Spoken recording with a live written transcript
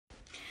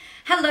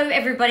Hello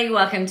everybody,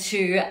 welcome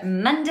to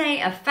Monday,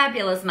 a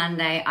fabulous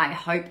Monday, I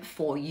hope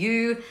for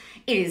you.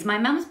 It is my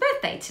mum's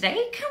birthday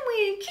today. Can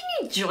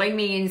you join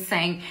me in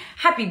saying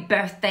happy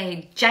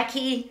birthday,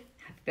 Jackie?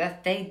 Happy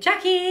birthday,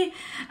 Jackie.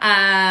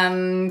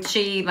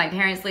 My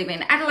parents live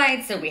in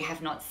Adelaide, so we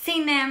have not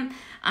seen them.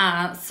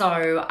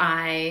 So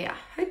I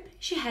hope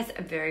she has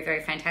a very,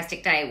 very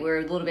fantastic day. We're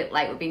a little bit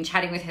late. We've been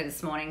chatting with her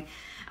this morning,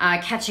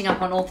 catching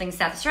up on all things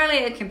South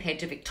Australia compared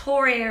to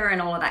Victoria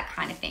and all of that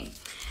kind of thing.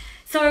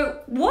 So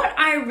what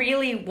I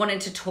really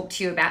wanted to talk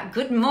to you about,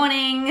 good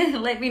morning,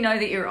 let me know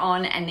that you're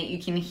on and that you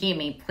can hear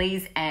me,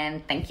 please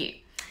and thank you.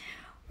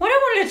 What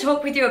I wanted to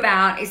talk with you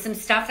about is some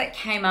stuff that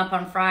came up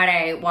on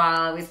Friday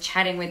while I was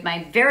chatting with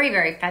my very,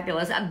 very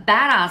fabulous,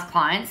 badass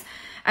clients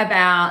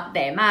about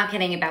their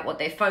marketing, about what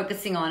they're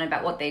focusing on,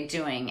 about what they're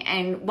doing.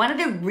 And one of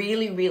the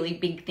really, really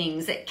big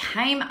things that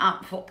came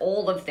up for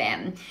all of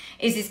them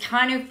is this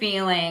kind of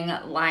feeling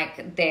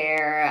like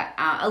they're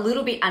a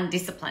little bit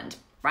undisciplined,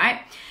 right?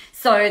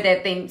 So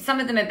some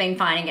of them have been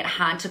finding it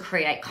hard to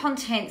create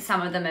content.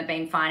 Some of them have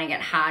been finding it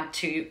hard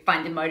to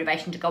find the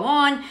motivation to go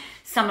on.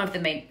 Some of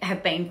them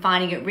have been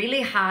finding it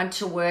really hard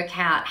to work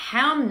out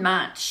how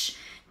much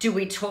do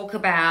we talk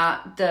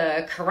about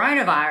the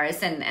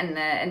coronavirus and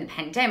the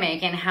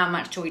pandemic, and how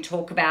much do we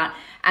talk about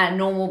our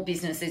normal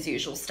business as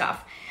usual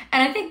stuff.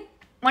 And I think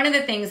one of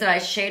the things that I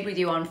shared with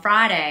you on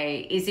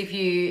Friday is if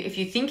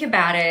you think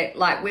about it,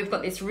 like we've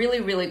got this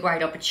really, really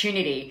great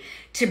opportunity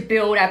to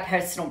build our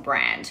personal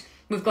brand.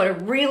 We've got a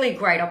really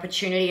great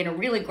opportunity and a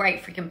really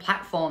great freaking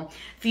platform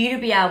for you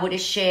to be able to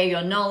share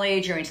your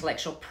knowledge, your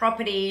intellectual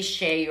property,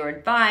 share your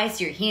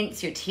advice, your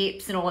hints, your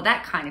tips, and all of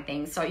that kind of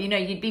thing. So,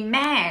 you'd be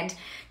mad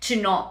to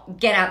not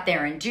get out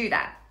there and do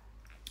that.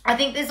 I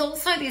think there's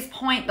also this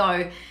point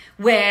though,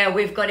 where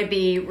we've got to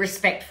be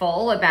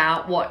respectful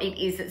about what it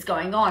is that's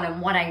going on.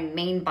 And what I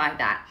mean by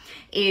that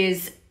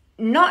is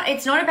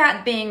it's not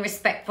about being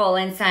respectful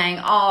and saying,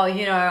 oh,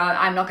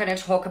 I'm not going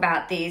to talk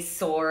about this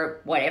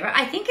or whatever.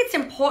 I think it's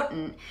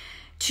important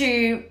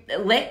to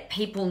let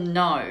people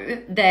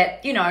know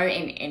that,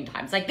 in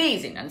times like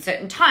these, in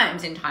uncertain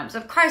times, in times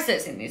of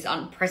crisis, in this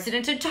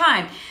unprecedented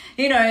time,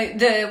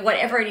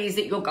 whatever it is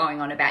that you're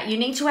going on about, you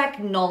need to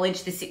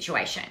acknowledge the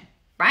situation,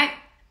 right?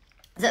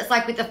 So it's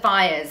like with the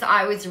fires.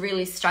 I was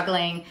really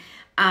struggling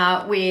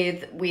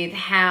with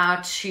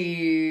how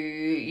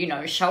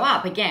to, show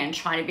up. Again,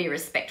 trying to be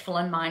respectful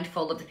and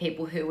mindful of the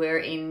people who were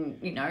in,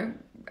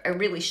 a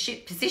really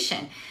shit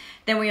position.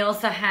 Then we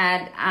also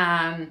had,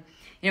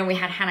 we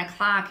had Hannah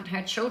Clark and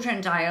her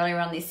children die earlier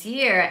on this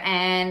year.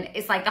 And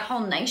it's like the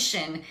whole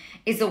nation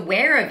is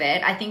aware of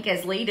it. I think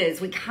as leaders,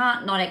 we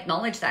can't not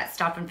acknowledge that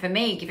stuff. And for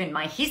me, given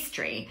my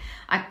history,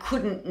 I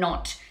couldn't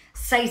not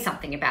say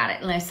something about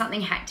it.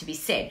 Something had to be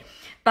said.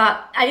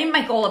 But I didn't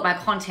make all of my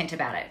content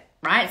about it.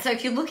 Right? So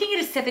if you're looking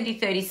at a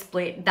 70-30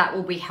 split, that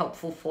will be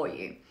helpful for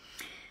you.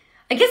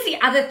 I guess the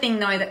other thing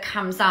though that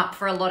comes up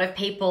for a lot of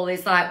people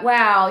is like,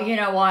 wow, you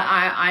know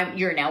what,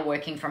 you're now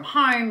working from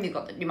home.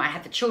 You might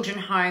have the children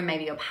home.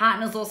 Maybe your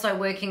partner's also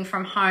working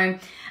from home,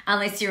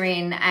 unless you're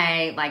in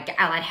a like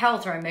allied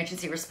health or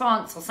emergency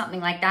response or something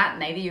like that.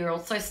 Maybe you're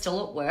also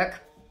still at work.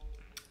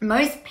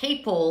 Most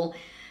people,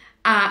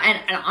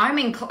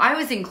 I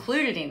was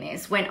included in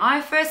this. When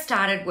I first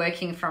started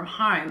working from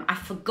home, I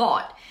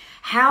forgot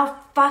how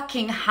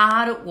fucking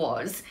hard it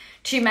was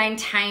to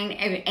maintain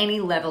any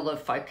level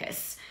of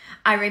focus.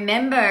 I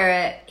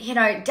remember,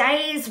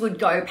 days would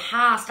go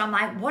past. I'm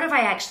like, what have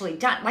I actually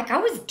done? Like I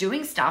was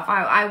doing stuff.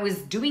 I was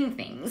doing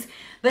things,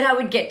 but I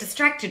would get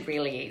distracted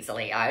really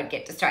easily. I would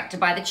get distracted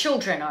by the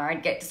children, or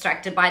I'd get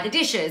distracted by the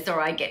dishes, or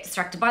I'd get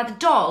distracted by the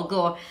dog,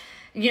 or,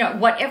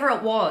 whatever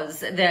it was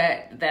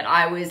that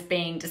I was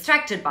being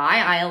distracted by,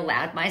 I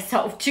allowed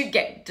myself to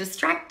get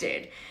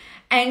distracted.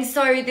 And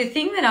so the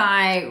thing that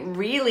I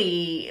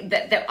really,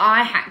 that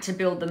I had to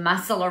build the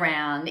muscle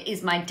around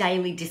is my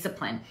daily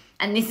discipline.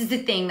 And this is the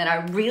thing that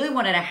I really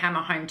wanted to hammer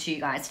home to you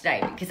guys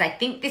today, because I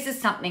think this is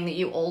something that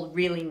you all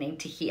really need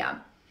to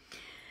hear.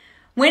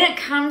 When it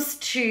comes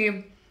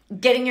to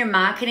getting your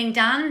marketing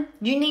done,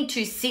 you need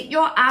to sit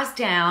your ass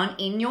down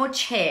in your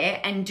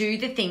chair and do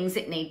the things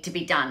that need to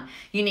be done.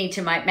 You need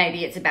to,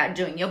 maybe it's about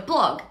doing your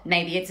blog.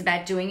 Maybe it's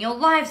about doing your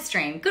live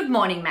stream. Good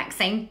morning,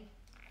 Maxine.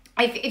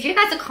 If you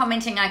guys are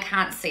commenting, I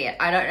can't see it.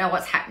 I don't know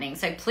what's happening.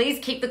 So please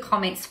keep the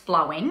comments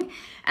flowing,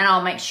 and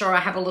I'll make sure I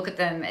have a look at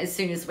them as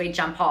soon as we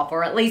jump off,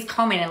 or at least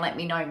comment and let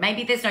me know.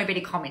 Maybe there's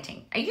nobody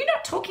commenting. Are you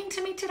not talking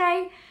to me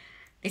today?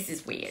 This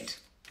is weird.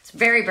 It's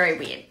very, very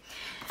weird.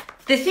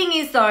 The thing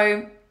is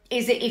though,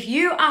 is that if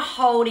you are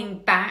holding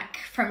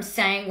back from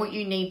saying what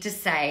you need to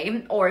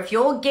say, or if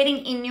you're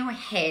getting in your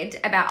head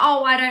about,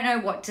 oh, I don't know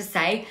what to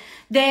say,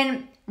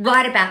 then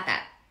write about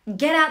that.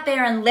 Get out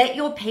there and let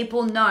your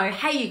people know,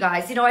 hey, you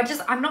guys,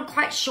 I'm not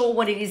quite sure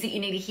what it is that you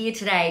need to hear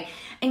today.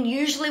 And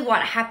usually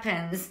what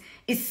happens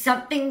is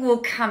something will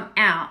come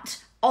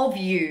out of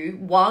you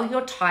while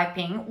you're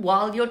typing,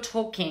 while you're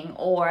talking,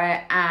 or,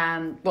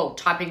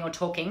 typing or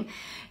talking.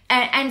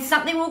 And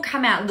something will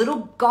come out,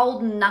 little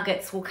golden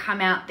nuggets will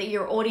come out that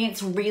your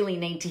audience really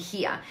need to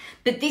hear.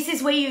 But this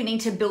is where you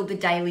need to build the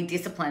daily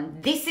discipline.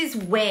 This is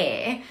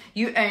where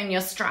you earn your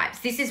stripes.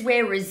 This is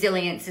where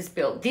resilience is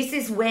built. This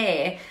is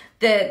where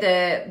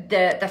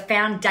the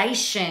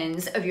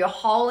foundations of your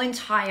whole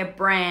entire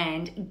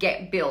brand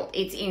get built.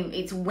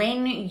 It's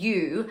when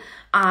you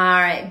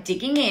are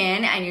digging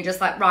in and you're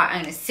just like, right,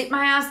 I'm going to sit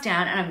my ass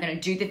down and I'm going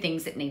to do the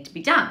things that need to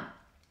be done.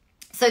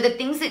 So the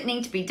things that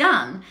need to be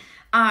done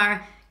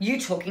are you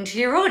talking to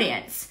your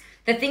audience.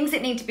 The things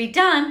that need to be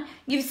done,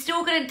 you've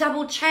still got to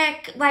double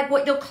check like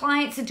what your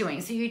clients are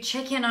doing. So you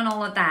check in on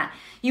all of that.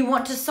 You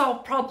want to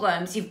solve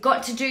problems. You've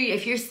got to do,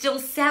 if you're still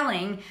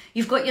selling,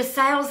 you've got your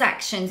sales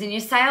actions and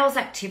your sales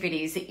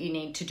activities that you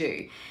need to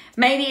do.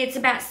 Maybe it's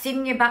about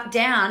sitting your butt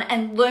down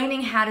and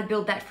learning how to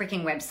build that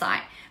freaking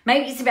website.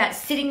 Maybe it's about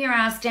sitting your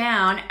ass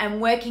down and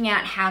working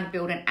out how to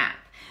build an app.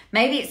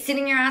 Maybe it's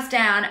sitting your ass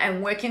down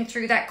and working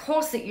through that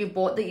course that you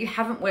bought that you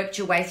haven't worked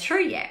your way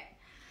through yet.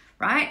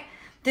 Right?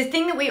 The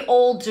thing that we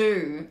all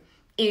do,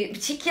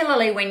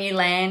 particularly when you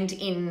land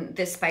in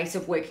the space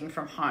of working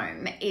from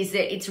home, is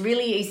that it's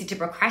really easy to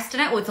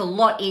procrastinate, or it's a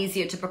lot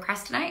easier to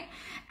procrastinate.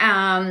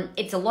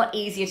 It's a lot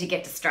easier to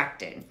get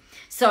distracted.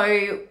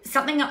 So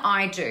something that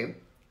I do,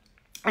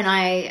 and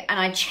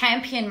I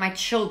champion my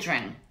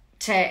children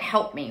to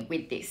help me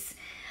with this.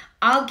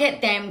 I'll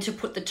get them to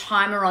put the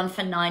timer on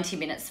for 90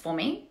 minutes for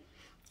me.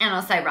 And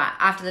I'll say, right,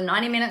 after the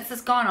 90 minutes has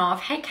gone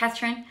off, hey,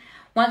 Catherine,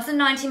 once the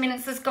 90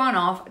 minutes has gone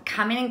off,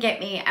 come in and get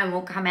me and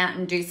we'll come out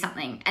and do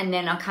something. And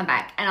then I'll come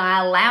back and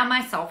I allow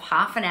myself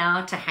half an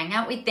hour to hang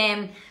out with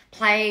them,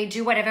 play,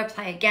 do whatever,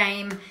 play a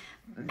game,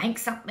 make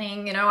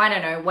something, I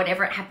don't know,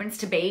 whatever it happens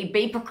to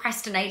be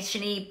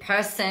procrastination-y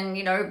person,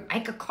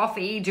 make a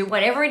coffee, do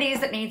whatever it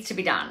is that needs to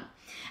be done.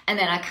 And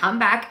then I come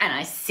back and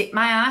I sit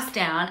my ass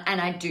down and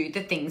I do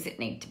the things that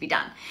need to be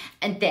done.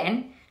 And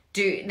then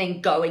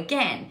go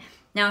again.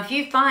 Now, if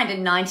you find a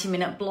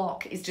 90-minute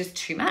block is just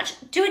too much,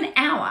 do an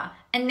hour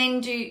and then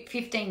do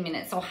 15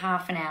 minutes or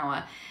half an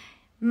hour.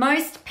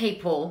 Most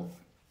people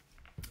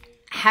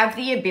have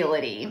the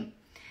ability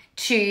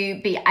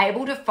to be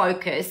able to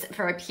focus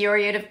for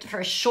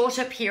a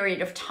shorter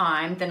period of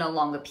time than a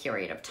longer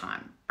period of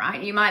time,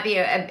 right? You might be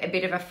a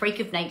bit of a freak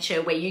of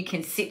nature where you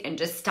can sit and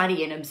just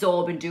study and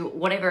absorb and do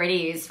whatever it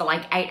is for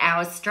like 8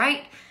 hours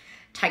straight.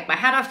 Take my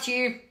hat off to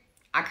you.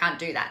 I can't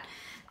do that.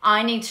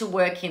 I need to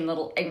work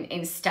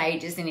in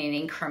stages and in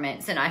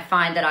increments, and I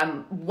find that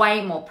I'm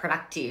way more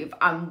productive,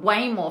 I'm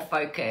way more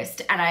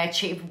focused, and I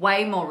achieve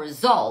way more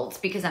results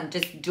because I'm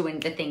just doing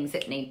the things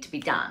that need to be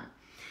done.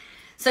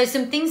 So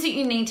some things that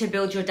you need to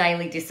build your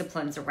daily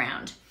disciplines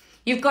around.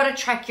 You've got to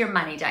track your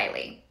money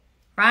daily,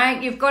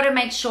 right? You've got to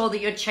make sure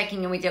that you're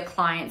checking in with your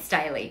clients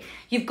daily.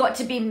 You've got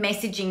to be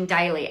messaging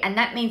daily. And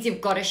that means you've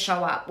got to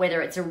show up,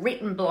 whether it's a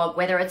written blog,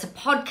 whether it's a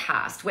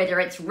podcast, whether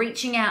it's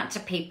reaching out to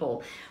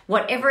people,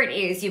 whatever it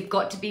is, you've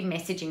got to be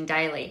messaging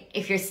daily.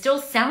 If you're still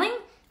selling,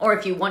 or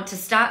if you want to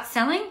start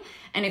selling,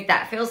 and if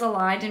that feels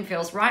aligned and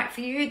feels right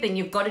for you, then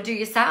you've got to do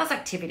your sales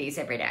activities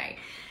every day.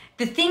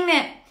 The thing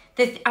that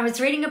I was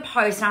reading a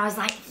post and I was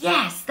like,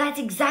 yes, that's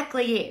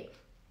exactly it.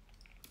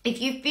 If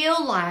you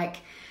feel like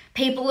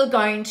people are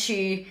going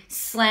to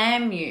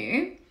slam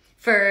you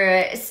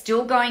for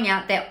still going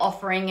out there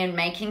offering and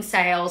making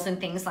sales and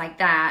things like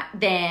that,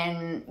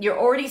 then you're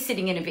already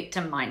sitting in a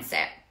victim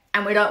mindset,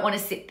 and we don't want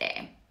to sit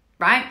there,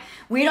 right?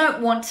 We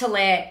don't want to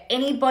let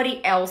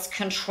anybody else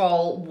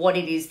control what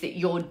it is that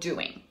you're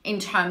doing in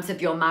terms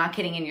of your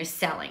marketing and your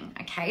selling,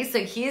 okay? So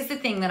here's the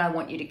thing that I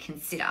want you to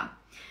consider.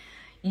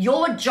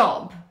 Your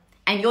job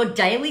and your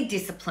daily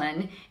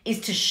discipline is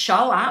to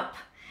show up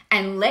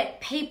and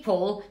let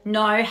people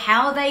know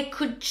how they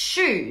could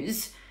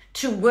choose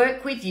to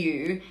work with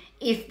you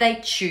if they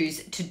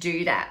choose to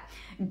do that.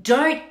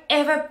 Don't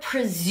ever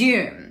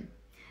presume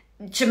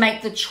to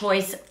make the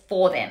choice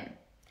for them,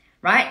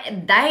 right?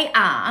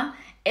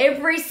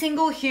 Every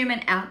single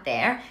human out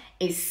there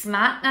is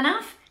smart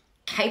enough,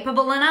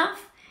 capable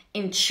enough,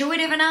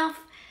 intuitive enough,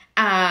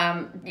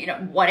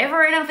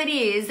 whatever enough it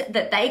is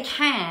that they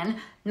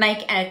can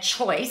make a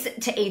choice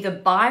to either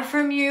buy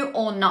from you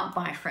or not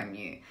buy from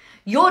you.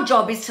 Your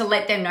job is to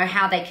let them know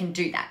how they can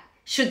do that,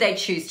 should they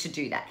choose to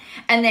do that.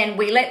 And then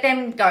we let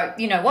them go,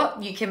 you know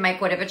what, you can make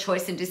whatever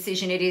choice and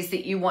decision it is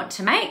that you want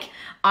to make.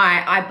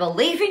 I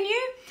believe in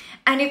you.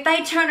 And if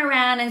they turn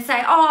around and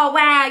say, oh,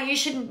 wow, you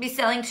shouldn't be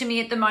selling to me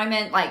at the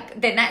moment,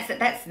 then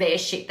that's their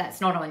shit. That's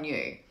not on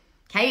you.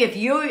 Okay,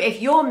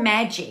 if your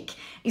magic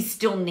is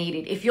still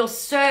needed, if your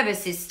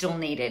service is still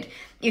needed,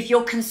 if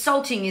your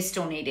consulting is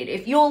still needed,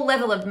 if your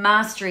level of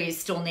mastery is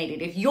still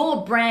needed, if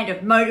your brand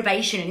of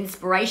motivation and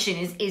inspiration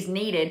is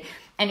needed,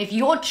 and if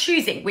you're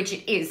choosing, which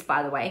it is,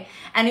 by the way,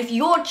 and if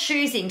you're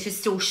choosing to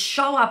still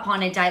show up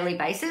on a daily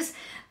basis,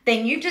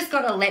 then you've just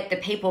got to let the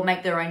people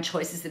make their own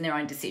choices and their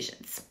own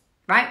decisions,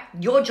 right?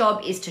 Your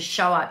job is to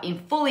show up in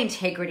full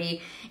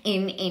integrity,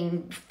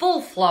 in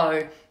full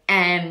flow,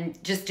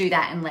 and just do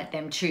that and let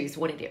them choose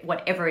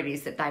whatever it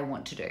is that they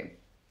want to do.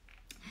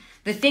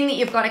 The thing that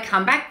you've got to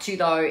come back to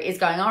though is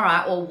going, all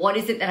right, well, what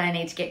is it that I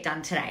need to get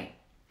done today?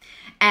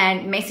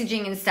 And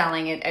messaging and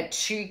selling are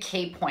two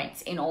key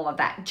points in all of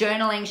that.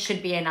 Journaling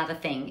should be another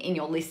thing in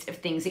your list of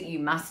things that you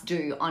must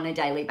do on a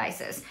daily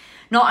basis.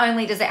 Not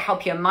only does it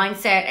help your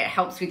mindset, it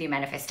helps with your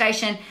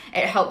manifestation,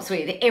 it helps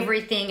with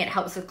everything, it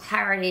helps with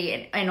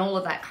clarity and all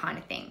of that kind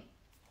of thing.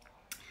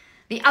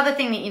 The other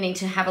thing that you need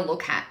to have a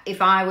look at,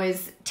 if I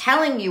was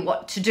telling you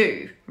what to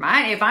do,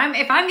 right? If I'm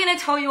going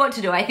to tell you what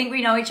to do, I think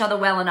we know each other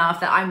well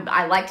enough that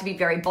I like to be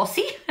very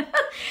bossy,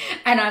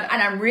 and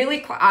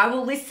I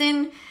will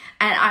listen,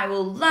 and I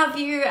will love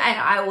you, and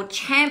I will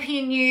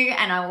champion you,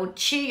 and I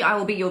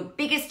will be your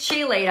biggest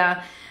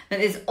cheerleader. But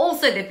there's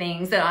also the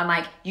things that I'm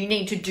like, you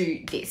need to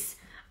do this.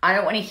 I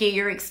don't want to hear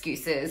your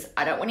excuses.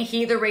 I don't want to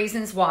hear the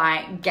reasons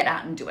why. Get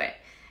out and do it.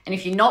 And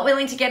if you're not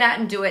willing to get out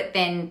and do it,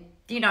 then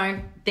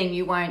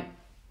you won't.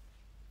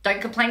 Don't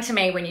complain to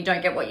me when you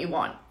don't get what you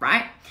want,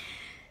 right?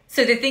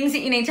 So the things that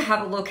you need to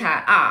have a look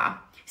at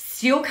are,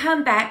 still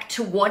come back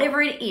to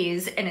whatever it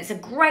is, and it's a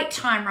great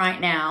time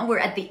right now. We're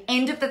at the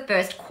end of the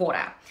first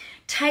quarter.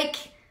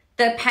 Take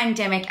the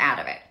pandemic out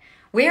of it.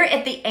 We're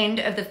at the end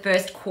of the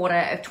first quarter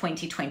of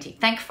 2020.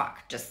 Thank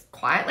fuck, just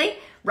quietly.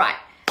 Right,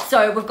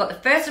 so we've got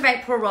the 1st of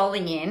April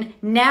rolling in.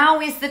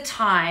 Now is the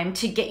time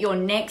to get your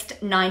next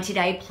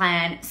 90-day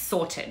plan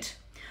sorted.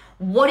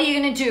 What are you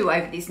going to do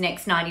over these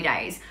next 90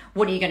 days?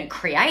 What are you going to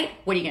create?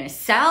 What are you going to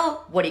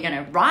sell? What are you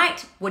going to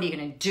write? What are you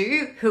going to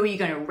do? Who are you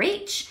going to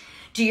reach?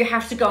 Do you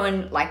have to go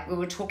and, like we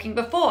were talking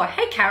before,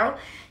 hey Carol,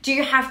 do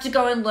you have to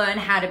go and learn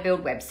how to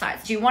build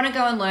websites? Do you want to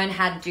go and learn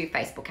how to do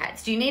Facebook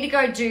ads? Do you need to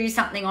go do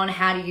something on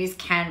how to use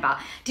Canva?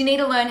 Do you need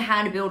to learn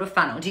how to build a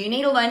funnel? Do you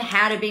need to learn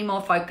how to be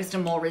more focused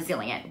and more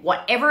resilient?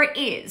 Whatever it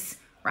is,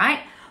 right?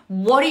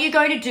 What are you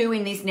going to do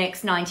in these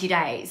next 90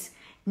 days?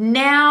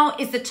 Now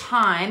is the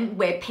time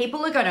where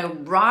people are going to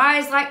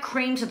rise like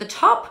cream to the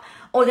top,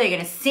 or they're going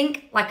to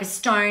sink like a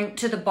stone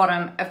to the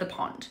bottom of the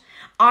pond.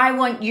 I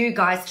want you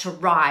guys to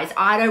rise.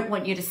 I don't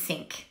want you to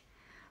sink,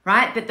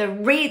 right? But the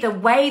way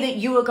that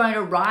you are going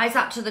to rise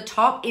up to the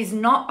top is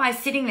not by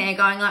sitting there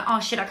going like, oh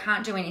shit, I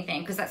can't do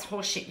anything, because that's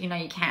horseshit. You know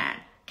you can,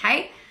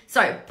 okay?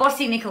 So,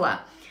 Bossy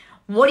Nicola,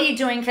 what are you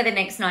doing for the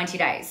next 90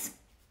 days?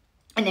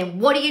 And then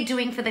what are you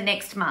doing for the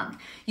next month?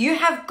 You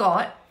have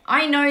got,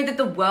 I know that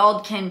the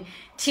world can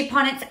tip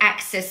on its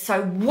axis,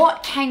 so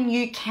what can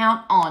you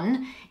count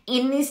on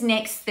in these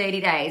next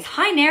 30 days?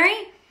 Hi, Neri.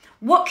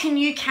 What can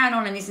you count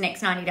on in these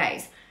next 90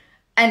 days?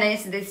 And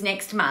this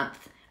next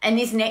month, and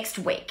this next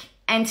week,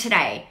 and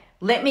today?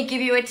 Let me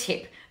give you a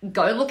tip.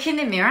 Go look in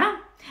the mirror,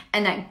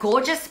 and that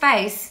gorgeous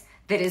face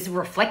that is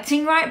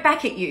reflecting right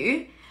back at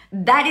you,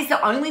 that is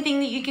the only thing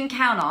that you can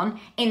count on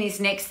in this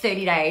next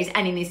 30 days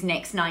and in this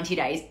next 90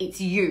 days.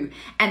 It's you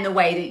and the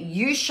way that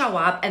you show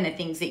up and the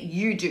things that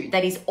you do.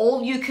 That is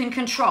all you can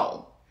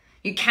control.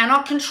 You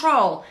cannot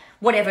control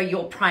whatever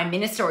your prime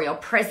minister or your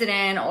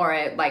president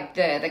or like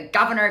the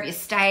governor of your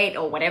state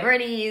or whatever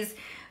it is.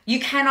 You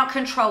cannot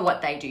control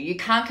what they do. You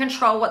can't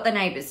control what the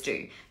neighbors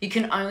do. You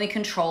can only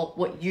control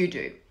what you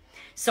do.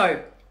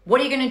 So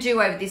what are you going to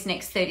do over this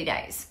next 30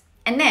 days?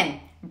 And then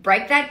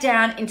break that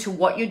down into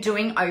what you're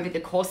doing over the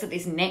course of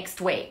this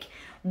next week.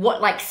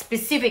 What, like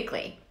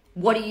specifically,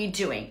 what are you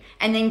doing?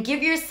 And then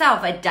give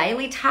yourself a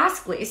daily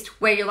task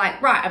list where you're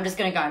like, right, I'm just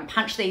going to go and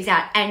punch these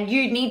out. And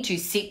you need to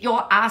sit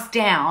your ass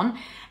down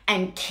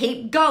and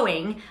keep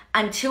going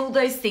until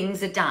those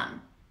things are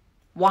done.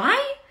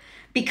 Why?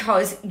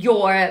 Because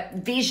your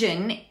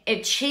vision,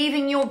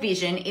 achieving your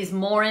vision is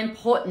more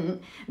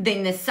important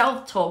than the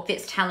self-talk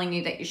that's telling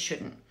you that you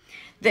shouldn't.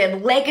 The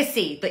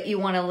legacy that you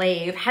want to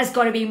leave has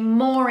got to be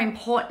more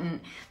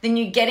important than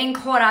you getting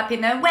caught up in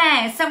the,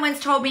 where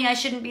someone's told me I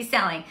shouldn't be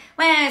selling,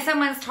 where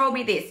someone's told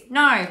me this.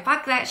 No,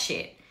 fuck that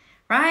shit,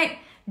 right?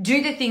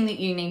 Do the thing that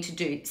you need to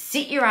do.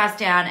 Sit your ass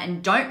down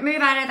and don't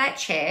move out of that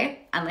chair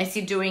unless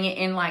you're doing it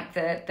in like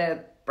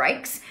the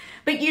breaks,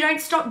 but you don't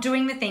stop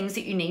doing the things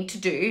that you need to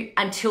do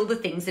until the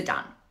things are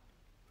done,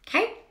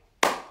 okay?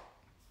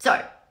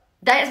 So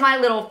that is my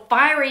little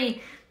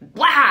fiery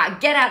blah,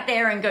 get out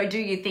there and go do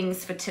your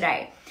things for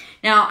today.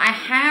 Now I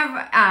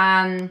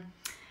have,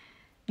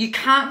 you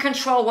can't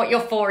control what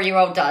your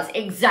 4-year-old does.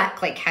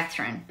 Exactly,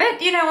 Catherine.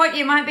 But you know what?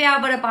 You might be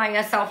able to buy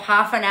yourself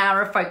half an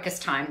hour of focus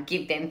time.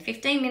 Give them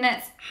 15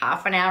 minutes,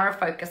 half an hour of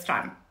focus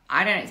time.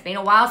 I don't know, it's been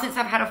a while since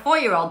I've had a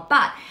 4-year-old,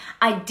 but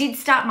I did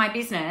start my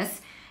business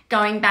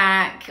going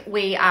back,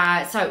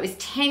 so it was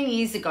 10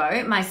 years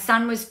ago. My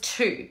son was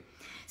 2.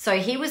 So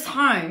he was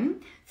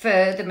home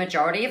for the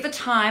majority of the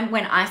time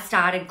when I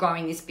started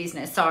growing this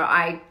business. So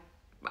I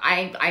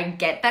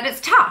get that it's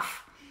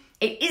tough.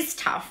 It is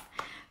tough.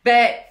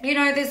 But, you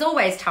know, there's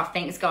always tough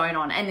things going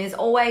on, and there's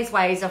always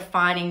ways of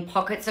finding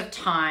pockets of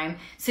time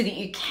so that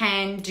you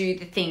can do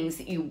the things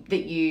that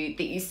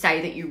you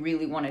say that you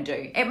really want to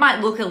do. It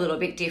might look a little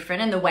bit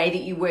different, and the way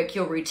that you work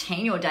your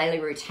routine, your daily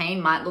routine,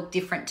 might look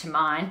different to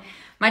mine.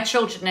 My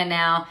children are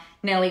now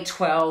nearly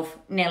 12,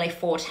 nearly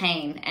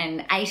 14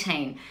 and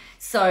 18.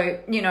 So,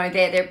 you know,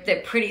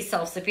 they're pretty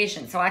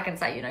self-sufficient. So I can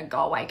say, you know, go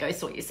away, go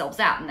sort yourselves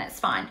out, and that's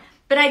fine.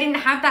 But I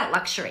didn't have that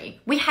luxury.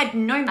 We had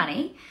no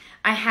money.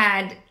 I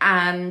had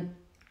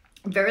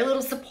very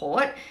little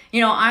support.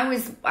 You know, I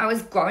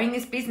was growing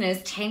this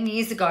business 10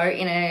 years ago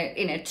in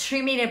a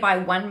 2 meter by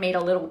 1 meter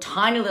little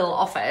tiny little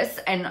office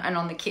and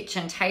on the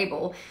kitchen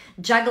table,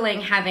 juggling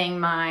having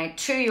my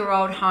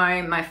 2-year-old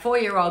home, my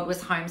 4-year-old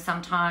was home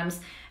sometimes,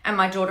 and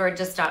my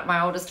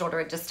oldest daughter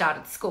had just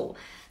started school.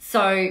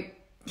 So,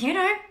 you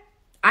know,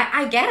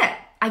 I get it.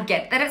 I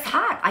get that it's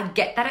hard. I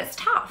get that it's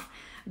tough.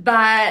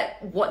 But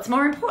what's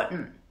more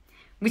important?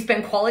 We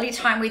spend quality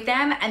time with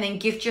them, and then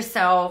gift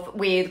yourself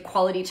with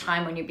quality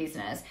time on your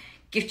business.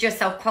 Gift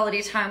yourself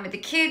quality time with the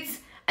kids,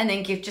 and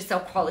then gift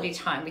yourself quality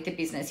time with the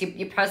business.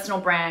 Your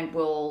personal brand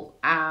will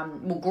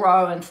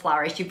grow and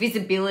flourish. Your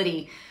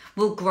visibility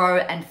will grow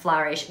and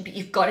flourish. But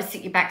you've got to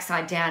sit your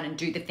backside down and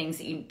do the things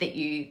that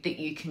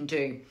you can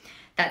do.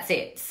 That's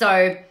it.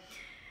 So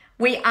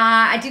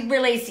I did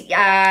release,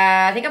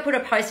 I think I put a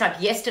post up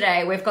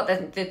yesterday. We've got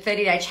the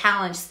 30-day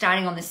challenge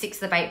starting on the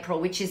 6th of April,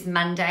 which is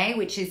Monday,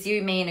 which is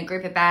you, me, and a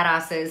group of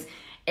badasses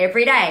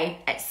every day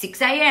at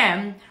 6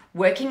 a.m.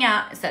 working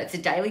out. So it's a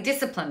daily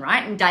discipline,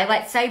 right? And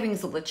daylight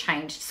savings will have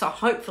changed. So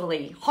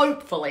hopefully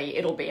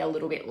it'll be a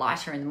little bit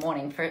lighter in the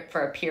morning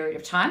for a period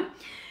of time.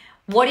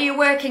 What are you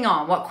working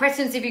on? What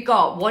questions have you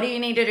got? What do you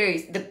need to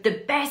do?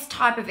 The best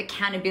type of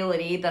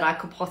accountability that I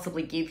could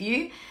possibly give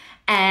you.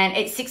 And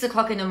it's 6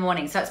 o'clock in the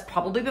morning. So it's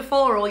probably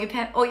before all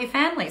your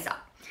family's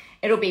up.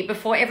 It'll be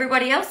before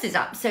everybody else is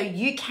up. So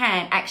you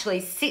can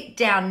actually sit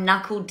down,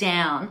 knuckle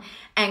down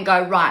and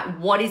go, right,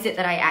 what is it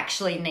that I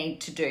actually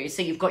need to do?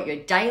 So you've got your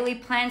daily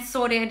plan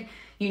sorted.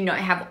 You know,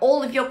 have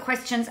all of your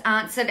questions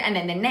answered. And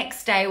then the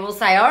next day we'll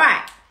say, all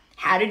right,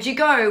 how did you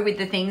go with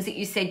the things that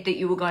you said that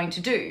you were going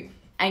to do?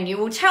 And you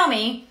will tell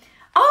me,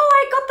 oh,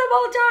 I got them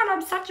all done.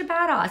 I'm such a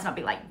badass. And I'll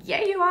be like,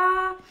 yeah, you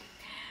are.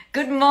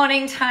 Good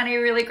morning, Tani.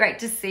 Really great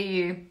to see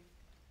you.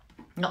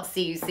 Not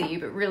see you,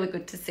 but really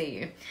good to see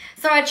you.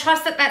 So I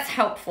trust that that's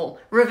helpful.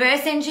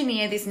 Reverse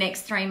engineer this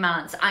next 3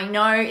 months. I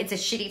know it's a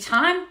shitty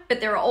time,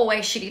 but there are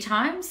always shitty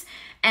times.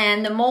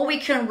 And the more we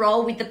can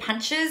roll with the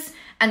punches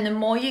and the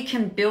more you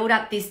can build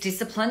up this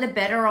discipline, the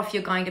better off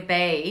you're going to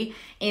be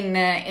in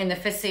the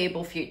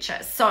foreseeable future.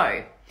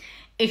 So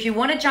if you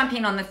want to jump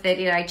in on the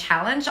 30-day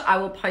challenge, I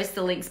will post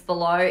the links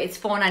below. It's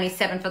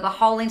 $4.97 for the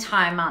whole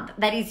entire month.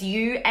 That is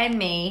you and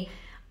me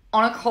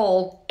on a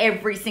call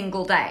every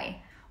single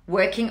day,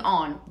 working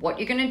on what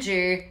you're going to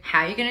do,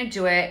 how you're going to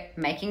do it,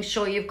 making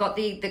sure you've got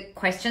the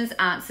questions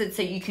answered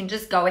so you can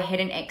just go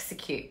ahead and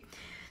execute.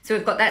 So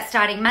we've got that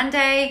starting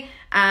Monday.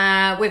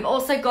 We've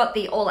also got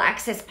the all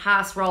access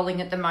pass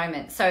rolling at the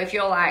moment. So if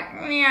you're like,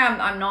 yeah,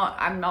 I'm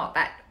not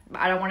that,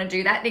 I don't want to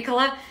do that,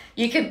 Nicola,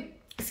 you can,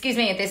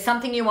 if there's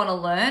something you want to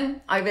learn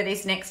over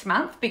this next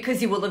month,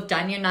 because you will have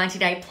done your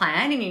 90-day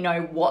plan and you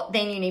know what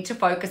then you need to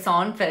focus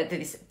on for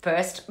this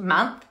first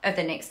month of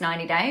the next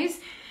 90 days.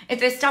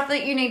 If there's stuff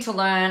that you need to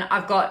learn,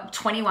 I've got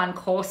 22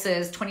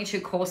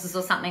 courses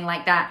or something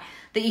like that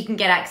you can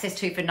get access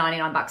to for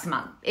 $99 a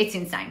month. It's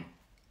insane.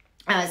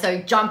 So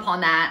jump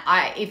on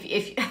that.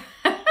 If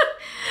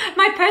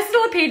my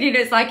personal opinion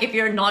is like, if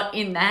you're not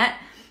in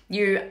that,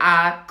 you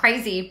are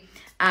crazy.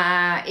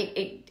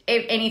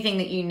 Anything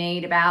that you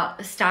need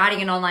about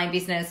starting an online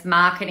business,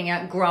 marketing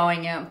it,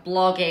 growing it,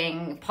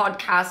 blogging,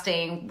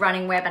 podcasting,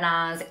 running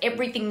webinars,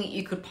 everything that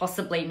you could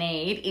possibly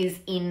need is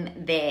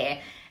in there.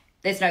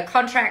 There's no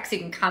contracts. You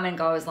can come and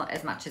go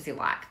as much as you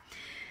like.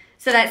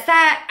 So that's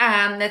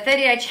that. The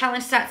 30-day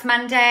challenge starts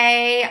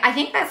Monday. I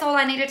think that's all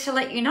I needed to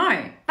let you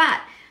know. But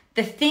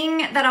the thing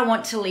that I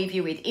want to leave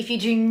you with, if you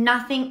do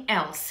nothing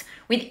else,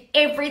 with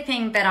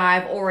everything that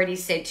I've already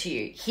said to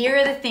you, here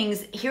are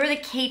the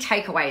key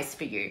takeaways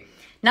for you.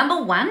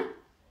 Number 1,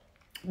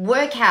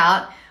 work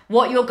out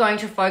what you're going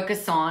to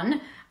focus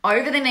on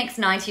over the next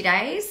 90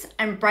 days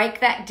and break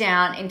that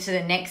down into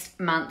the next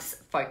month's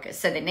focus,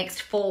 so the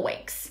next 4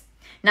 weeks.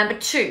 Number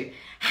 2,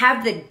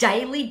 have the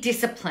daily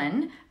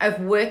discipline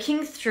of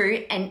working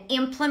through and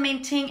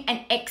implementing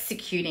and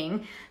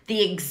executing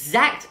the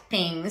exact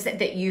things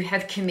that you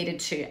have committed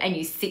to, and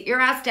you sit your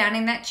ass down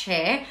in that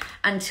chair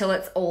until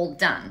it's all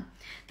done.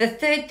 The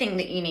third thing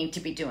that you need to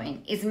be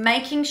doing is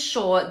making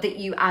sure that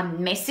you are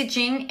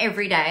messaging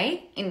every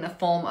day in the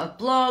form of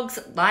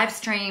blogs, live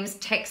streams,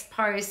 text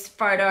posts,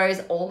 photos,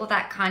 all of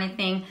that kind of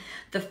thing.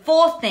 The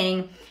fourth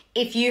thing,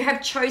 if you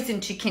have chosen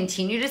to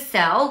continue to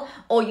sell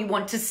or you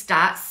want to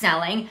start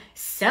selling,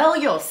 sell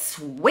your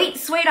sweet,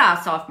 sweet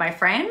ass off, my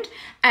friend,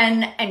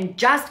 and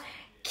just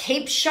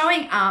keep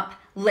showing up.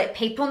 Let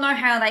people know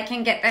how they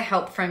can get the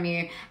help from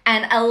you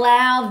and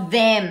allow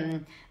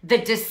them the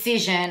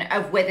decision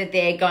of whether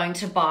they're going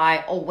to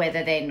buy or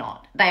whether they're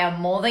not. They are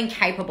more than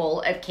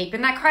capable of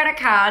keeping that credit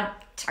card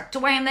tucked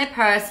away in their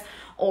purse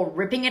or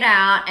ripping it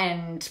out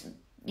and,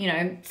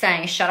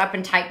 saying, shut up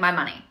and take my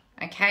money.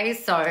 Okay,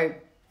 so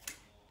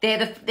they're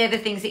the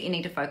things that you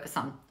need to focus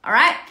on. All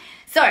right,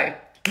 so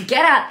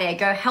get out there,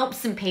 go help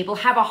some people,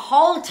 have a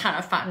whole ton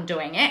of fun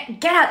doing it.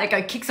 Get out there,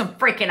 go kick some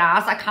freaking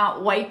ass. I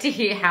can't wait to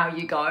hear how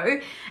you go.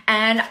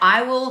 And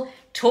I will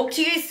talk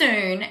to you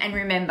soon. And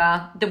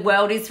remember, the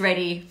world is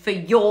ready for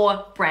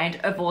your brand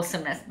of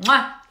awesomeness.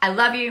 Mwah! I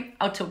love you.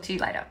 I'll talk to you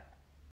later.